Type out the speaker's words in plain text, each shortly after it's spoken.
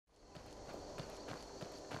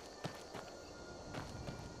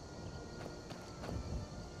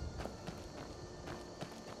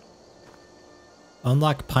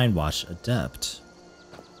Unlock Pine Watch Adept.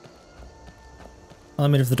 Well, I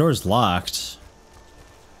mean, if the door's locked...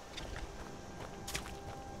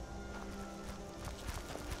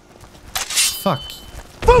 Fuck.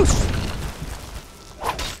 Boost!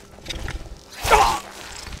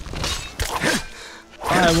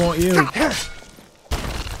 I want you.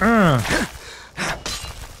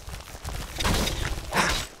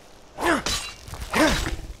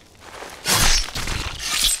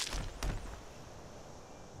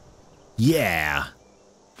 Yeah.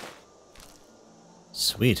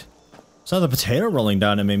 Sweet. Saw the potato rolling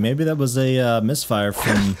down at me. Maybe that was a misfire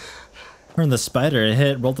from the spider. It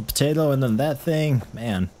hit, rolled the potato, and then that thing.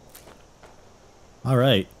 Man. All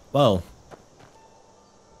right. Well.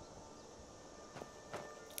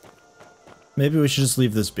 Maybe we should just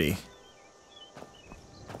leave this be.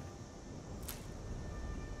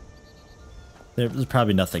 There's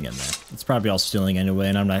probably nothing in there. It's probably all stealing anyway,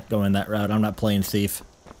 and I'm not going that route. I'm not playing thief.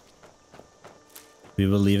 We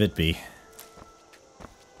will leave it be.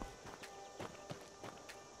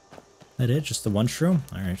 That it? Just the one shroom?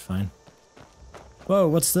 Alright, fine. Whoa,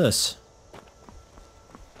 what's this?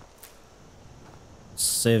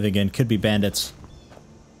 Save again. Could be bandits.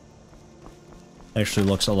 Actually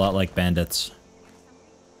looks a lot like bandits.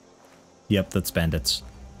 Yep, that's bandits.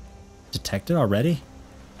 Detected already?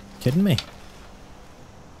 Kidding me?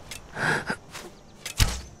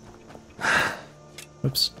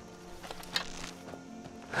 Oops.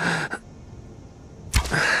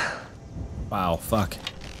 Wow, fuck.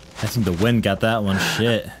 I think the wind got that one.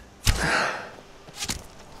 Shit.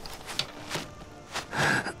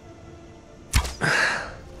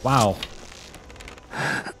 Wow.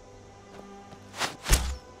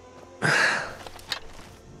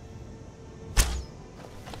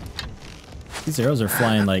 These arrows are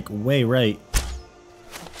flying like way right.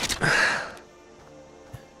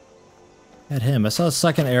 At him. I saw a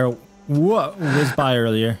second arrow. Whoa, whiz by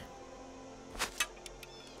earlier.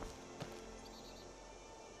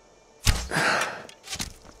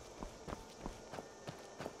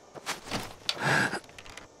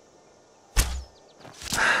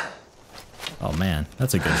 Oh man,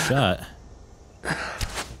 that's a good shot.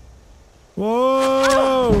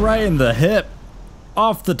 Whoa, right in the hip.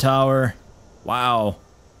 Off the tower. Wow.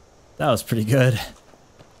 That was pretty good.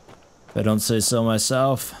 If I don't say so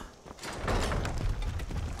myself.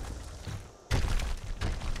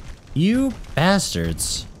 You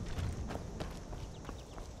bastards.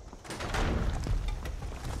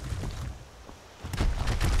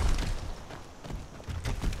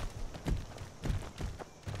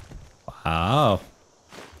 Wow.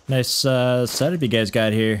 Nice setup you guys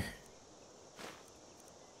got here.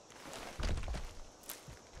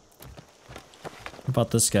 What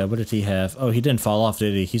about this guy? What did he have? Oh, he didn't fall off,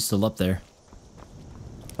 did he? He's still up there.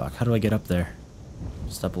 Fuck, how do I get up there?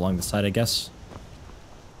 Just up along the side, I guess.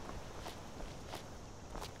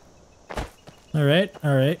 Alright,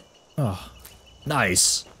 alright. Oh,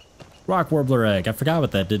 nice. Rock Warbler egg. I forgot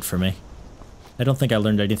what that did for me. I don't think I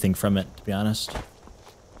learned anything from it, to be honest.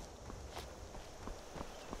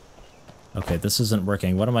 Okay, this isn't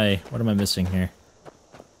working. What am I missing here?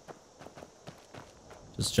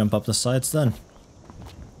 Just jump up the sides then.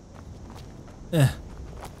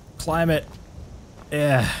 Climb it.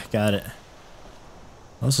 Yeah, got it.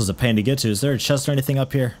 Well, this was a pain to get to. Is there a chest or anything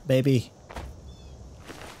up here, baby?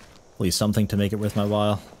 Please, something to make it worth my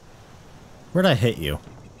while. Where'd I hit you?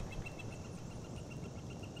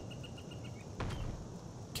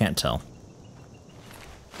 Can't tell.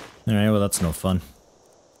 Alright, well that's no fun.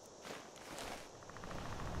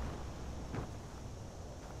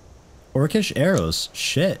 Orcish arrows.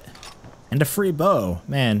 Shit. And a free bow.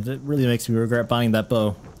 Man, that really makes me regret buying that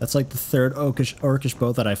bow. That's like the third orcish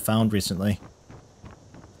bow that I found recently.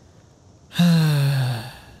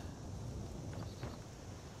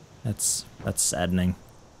 That's saddening.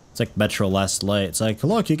 It's like Metro Last Light. It's like,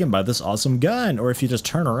 look, you can buy this awesome gun, or if you just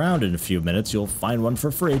turn around in a few minutes, you'll find one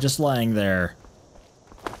for free just lying there.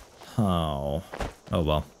 Oh. Oh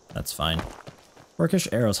well, that's fine. Orcish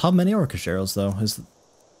arrows. How many orcish arrows, though? Is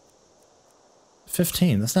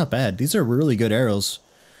 15. That's not bad. These are really good arrows.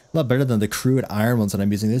 A lot better than the crude iron ones that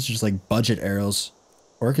I'm using. These are just like budget arrows.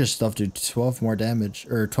 Orcish stuff do 12 more damage,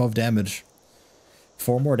 or 12 damage.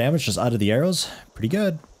 4 more damage just out of the arrows. Pretty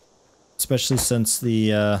good. Especially since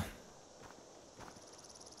the,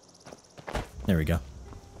 there we go.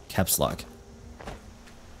 Caps lock.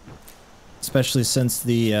 Especially since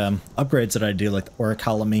the upgrades that I do, like the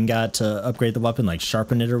Orichalcumene got to upgrade the weapon, like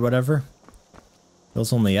sharpen it or whatever.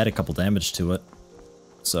 Those only add a couple damage to it.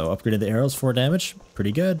 So upgraded the arrows, 4 damage,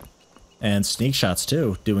 pretty good. And sneak shots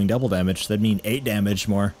too, doing double damage. That'd mean 8 damage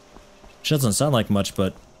more. Which doesn't sound like much,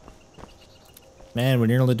 but man, when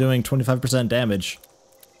you're only doing 25% damage,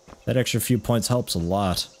 that extra few points helps a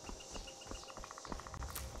lot.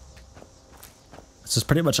 This is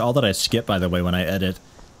pretty much all that I skip, by the way, when I edit.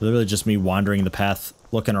 Literally just me wandering the path,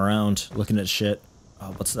 looking around, looking at shit.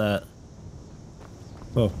 Oh, what's that?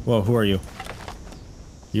 Whoa, whoa, who are you?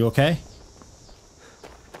 You okay?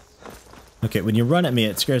 Okay, when you run at me,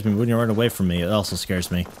 it scares me. When you run away from me, it also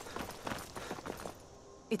scares me.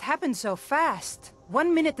 It happened so fast.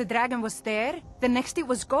 1 minute the dragon was there, the next it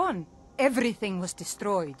was gone. Everything was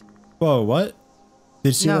destroyed. Whoa, what? Did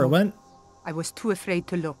you see where it went? I was too afraid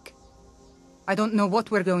to look. I don't know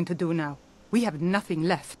what we're going to do now. We have nothing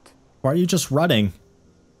left. Why are you just running?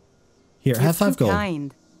 Here, have 5 gold.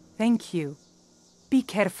 Kind. Thank you. Be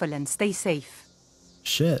careful and stay safe.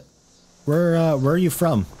 Shit. Where are you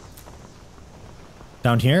from?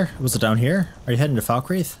 Down here? Was it down here? Are you heading to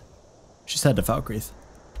Falkreath? She's headed to Falkreath.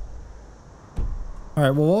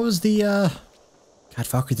 Alright, well what was the God,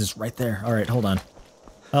 Falkreath is right there. Alright, hold on.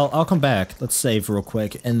 I'll come back. Let's save real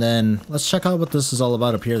quick, and then let's check out what this is all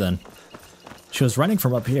about up here then. She was running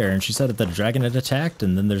from up here, and she said that the dragon had attacked,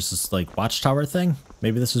 and then there's this, like, watchtower thing.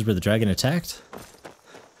 Maybe this is where the dragon attacked?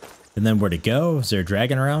 And then where to go? Is there a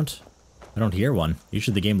dragon around? I don't hear one.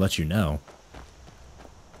 Usually the game lets you know.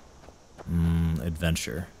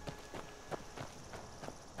 Adventure.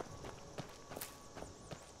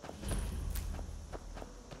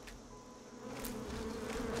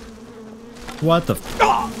 What the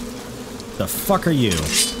the fuck are you?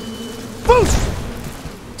 Boost!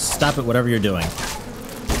 Stop it, whatever you're doing.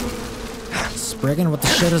 Spriggan? What the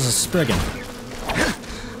shit is a Spriggan?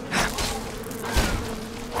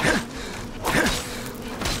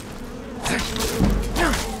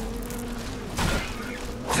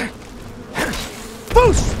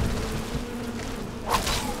 Boost!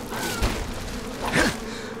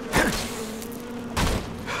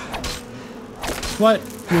 What?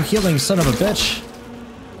 You healing son of a bitch?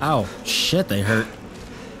 Ow. Shit, they hurt.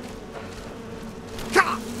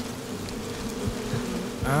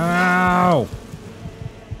 Ow!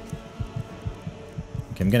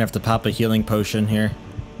 Okay, I'm gonna have to pop a healing potion here.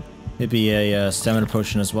 Maybe a stamina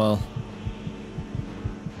potion as well.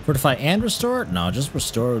 Fortify and restore? No, just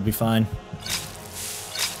restore would be fine.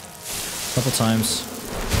 Couple times.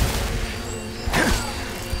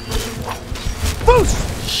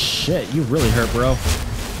 Boost! Shit, you really hurt, bro.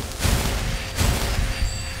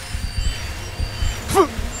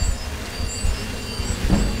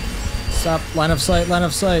 Stop. Line of sight, line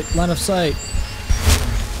of sight, line of sight.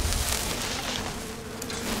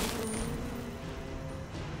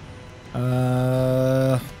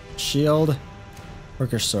 Shield.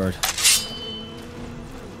 Worker sword.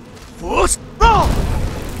 Boost! Oh!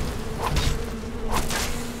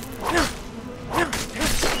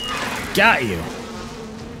 Got you.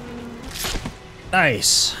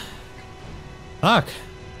 Nice. Fuck.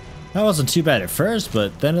 That wasn't too bad at first,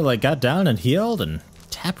 but then it like got down and healed and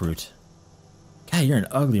taproot. God, you're an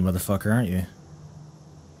ugly motherfucker, aren't you?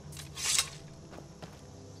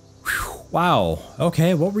 Whew. Wow.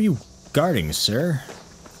 Okay, what were you guarding, sir?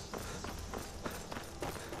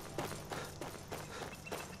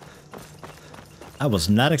 I was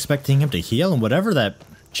not expecting him to heal, and whatever that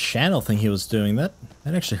channel thing he was doing, that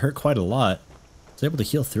actually hurt quite a lot. I was able to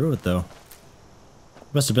heal through it though.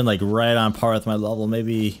 Must have been like right on par with my level,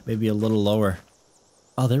 maybe a little lower.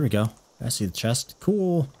 Oh, there we go. I see the chest.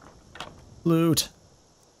 Cool. Loot.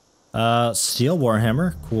 Steel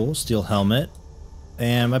warhammer. Cool. Steel helmet.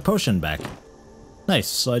 And my potion back. Nice.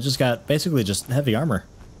 So I just got basically just heavy armor.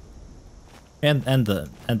 And the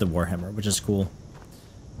warhammer, which is cool.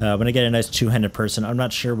 When I get a nice two-handed person, I'm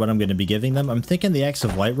not sure what I'm going to be giving them. I'm thinking the Axe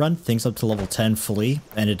of Whiterun, things up to level 10 fully,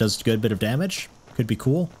 and it does a good bit of damage. Could be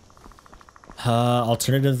cool.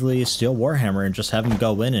 Alternatively, Steel Warhammer and just have him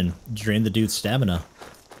go in and drain the dude's stamina.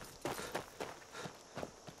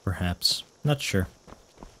 Perhaps. Not sure.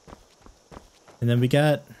 And then we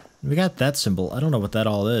got that symbol. I don't know what that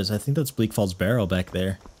all is. I think that's Bleakfall's Barrow back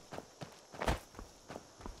there.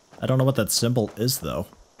 I don't know what that symbol is, though.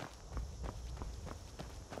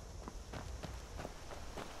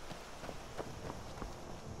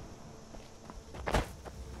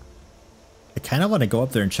 I kind of want to go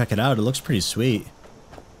up there and check it out. It looks pretty sweet.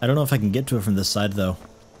 I don't know if I can get to it from this side, though.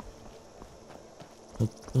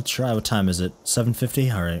 We'll try. What time is it?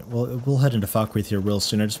 7:50? Alright, we'll head into Falkreath here real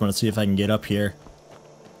soon. I just want to see if I can get up here.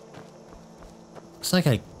 Looks like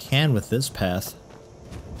I can with this path.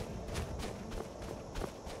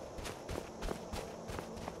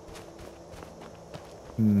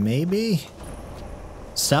 Maybe?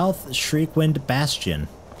 South Shriekwind Bastion.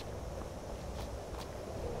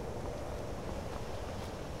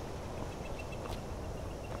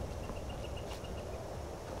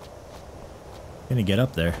 Gonna get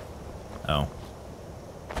up there. Oh.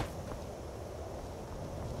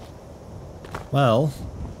 Well.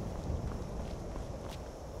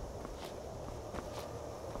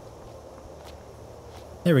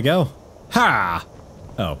 There we go. Ha!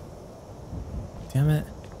 Oh. Damn it.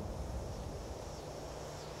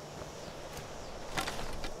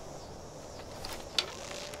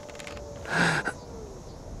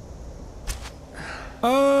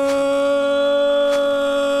 Oh!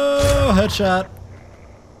 Headshot.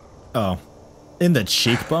 Oh. In the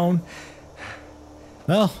cheekbone?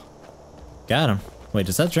 Well, got him. Wait,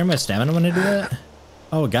 does that drain my stamina when I do that?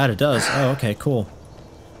 Oh god, it does. Oh, okay, cool.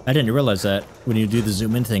 I didn't realize that when you do the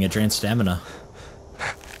zoom in thing, it drains stamina.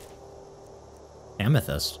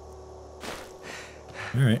 Amethyst.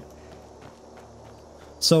 Alright.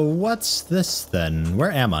 So what's this then?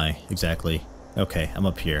 Where am I exactly? Okay, I'm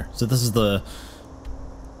up here. So this is the...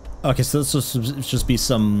 Okay, so this will just be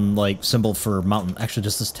some, like, symbol for mountain. Actually,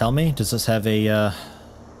 does this tell me? Does this have a,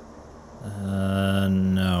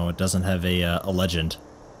 no, it doesn't have a legend.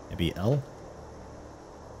 Maybe L?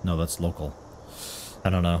 No, that's local.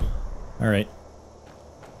 I don't know. Alright.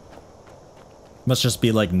 Must just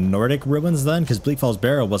be, like, Nordic ruins, then? Because Bleak Falls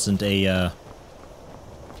Barrow wasn't a,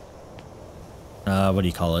 what do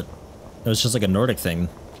you call it? It was just, like, a Nordic thing.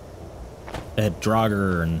 It had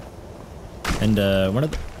Draugr and one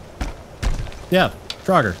of the... Yeah,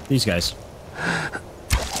 Draugr, these guys.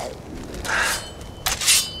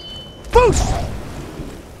 Boost!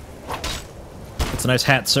 It's a nice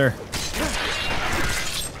hat, sir.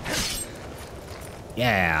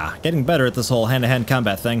 Yeah, getting better at this whole hand-to-hand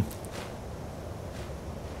combat thing.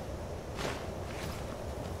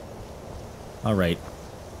 Alright.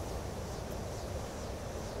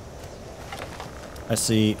 I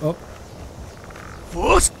see... Oh.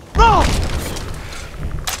 Boost! Roll!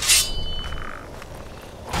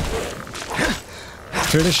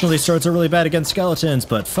 Traditionally, swords are really bad against skeletons,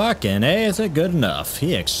 but fucking A, is it good enough?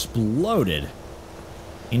 He exploded.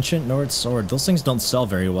 Ancient Nord sword. Those things don't sell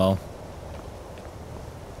very well.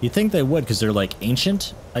 You'd think they would, because they're, like,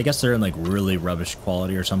 ancient. I guess they're in, like, really rubbish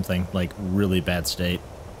quality or something. Like, really bad state.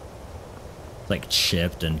 Like,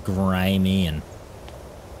 chipped and grimy and...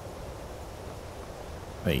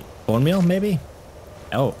 Wait, bone meal, maybe?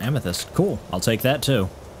 Oh, amethyst. Cool. I'll take that, too.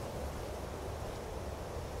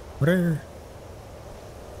 What are...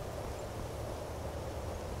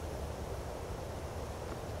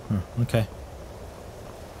 Okay.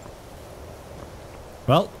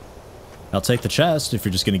 Well, I'll take the chest if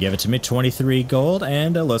you're just going to give it to me. 23 gold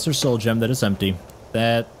and a lesser soul gem that is empty.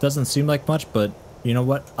 That doesn't seem like much, but you know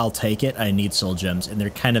what? I'll take it. I need soul gems, and they're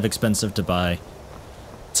kind of expensive to buy.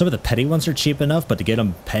 Some of the petty ones are cheap enough, but to get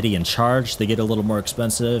them petty and charged, they get a little more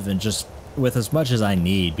expensive, and just with as much as I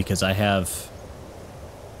need, because I have...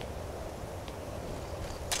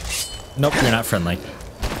 Nope, you're not friendly.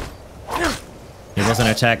 He wasn't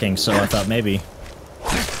attacking, so I thought maybe.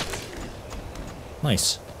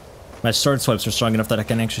 Nice. My sword swipes are strong enough that I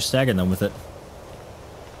can actually stagger them with it.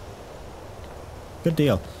 Good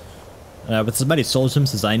deal. With as many soul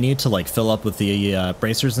gems as I need to like fill up with the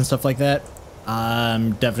bracers and stuff like that,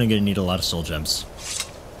 I'm definitely going to need a lot of soul gems.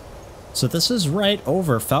 So this is right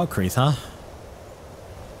over Falkreath, huh?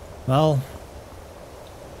 Well,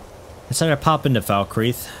 I decided to pop into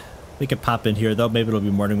Falkreath. We could pop in here though. Maybe it'll be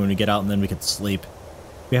morning when we get out, and then we could sleep.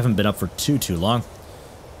 We haven't been up for too long.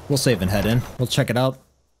 We'll save and head in. We'll check it out.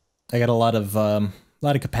 I got a lot of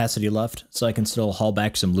capacity left, so I can still haul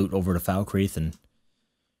back some loot over to Falkreath, and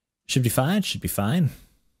should be fine. Should be fine.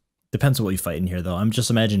 Depends on what you fight in here, though. I'm just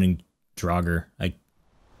imagining Draugr. I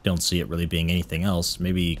don't see it really being anything else.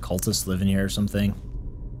 Maybe cultists live in here or something.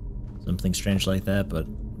 Something strange like that.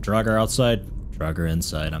 But Draugr outside, Draugr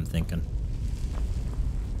inside. I'm thinking.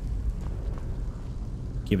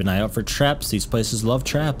 Keep an eye out for traps. These places love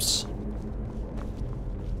traps.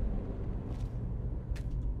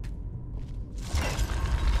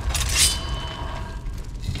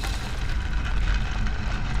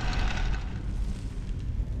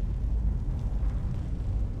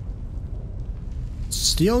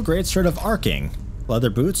 Steel greatsword of arcing, leather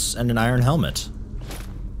boots, and an iron helmet.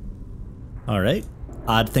 Alright.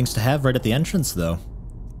 Odd things to have right at the entrance, though.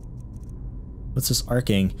 What's this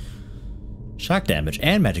arcing? Shock damage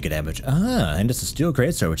and magic damage. Ah, and it's a steel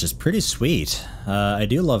greatsword, which is pretty sweet. I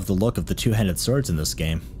do love the look of the two-handed swords in this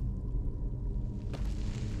game.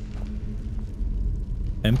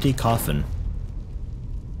 Empty coffin.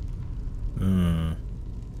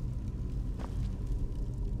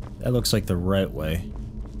 That looks like the right way.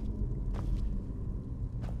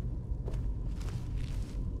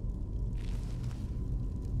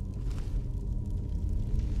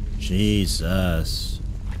 Jesus.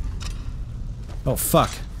 Oh,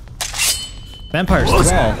 fuck. Vampires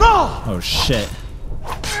thrall. Oh, shit.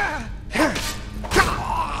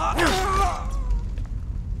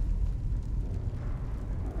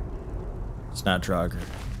 It's not Draugr.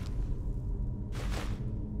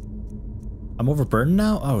 I'm overburdened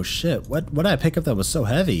now? Oh, shit. What did I pick up that was so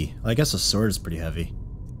heavy? Well, I guess the sword is pretty heavy.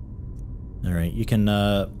 Alright, you can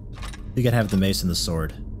have the mace and the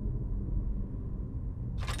sword.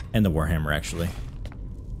 And the warhammer, actually.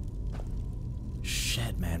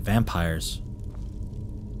 Shit, man. Vampires.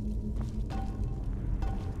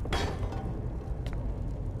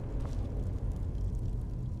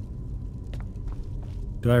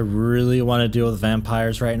 Do I really want to deal with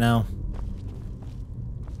vampires right now?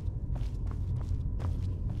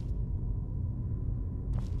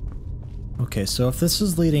 Okay, so if this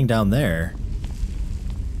is leading down there,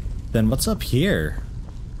 then what's up here?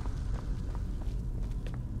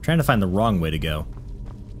 I'm trying to find the wrong way to go.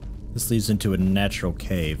 This leads into a natural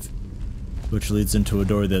cave, which leads into a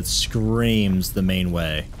door that screams the main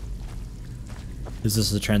way. Is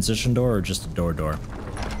this a transition door or just a door?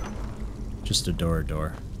 Just a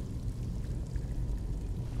door.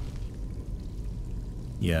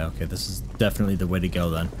 Yeah, okay, this is definitely the way to go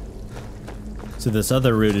then. So this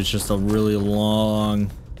other route is just a really long...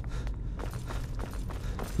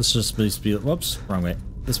 This just must be... Whoops, wrong way.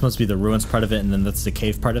 This must be the ruins part of it, and then that's the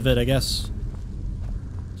cave part of it, I guess.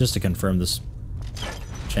 Just to confirm this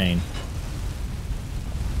chain.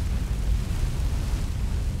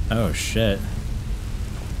 Oh, shit.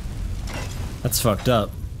 That's fucked up.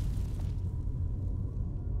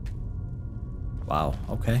 Wow,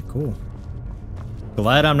 okay, cool.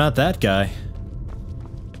 Glad I'm not that guy.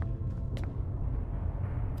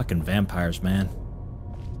 Fucking vampires, man.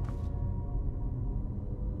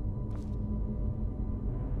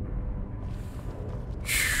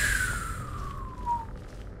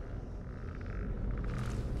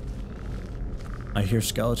 I hear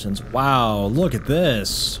skeletons. Wow, look at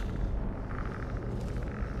this.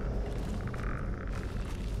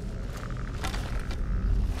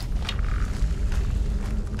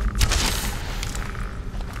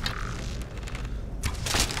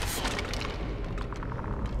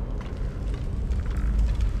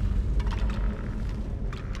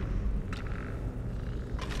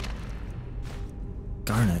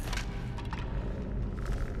 Garnet.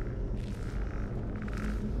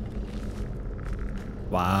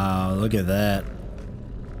 Wow, look at that.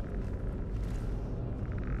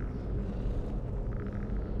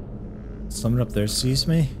 Someone up there sees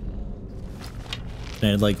me? Can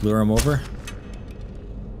I, like, lure him over?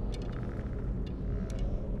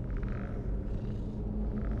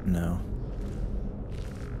 No.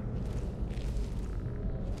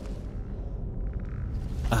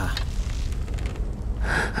 Ah.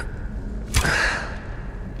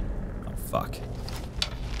 Oh, fuck.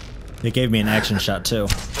 It gave me an action shot, too.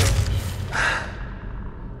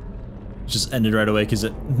 Just ended right away because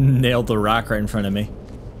it nailed the rock right in front of me.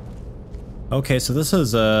 Okay, so this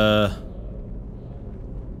is, I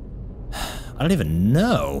don't even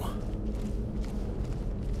know.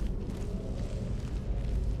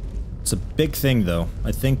 It's a big thing, though.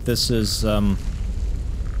 I think this is,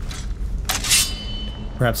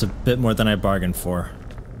 perhaps a bit more than I bargained for.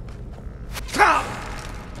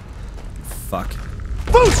 Fuck.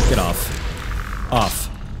 Get off. Off.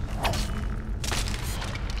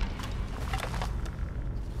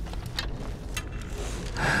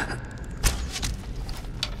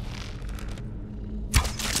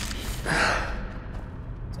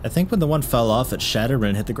 I think when the one fell off, it shattered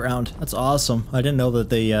and hit the ground. That's awesome. I didn't know that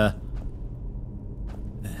they,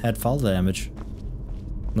 had fall damage.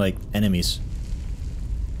 Like, enemies.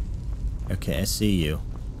 Okay, I see you.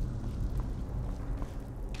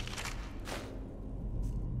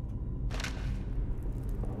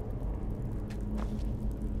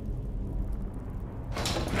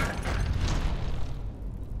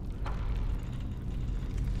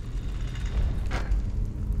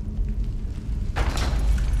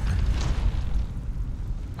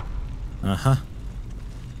 Uh-huh.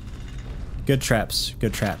 Good traps.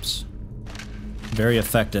 Good traps. Very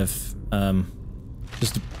effective.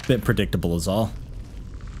 Just a bit predictable is all.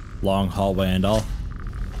 Long hallway and all.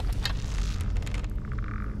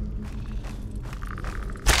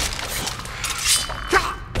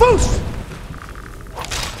 Boost!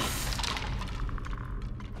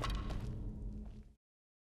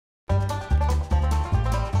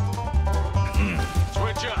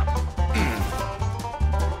 Switch up.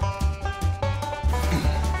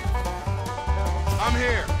 I'm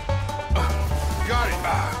here. Got it.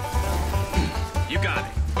 You got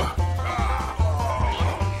it.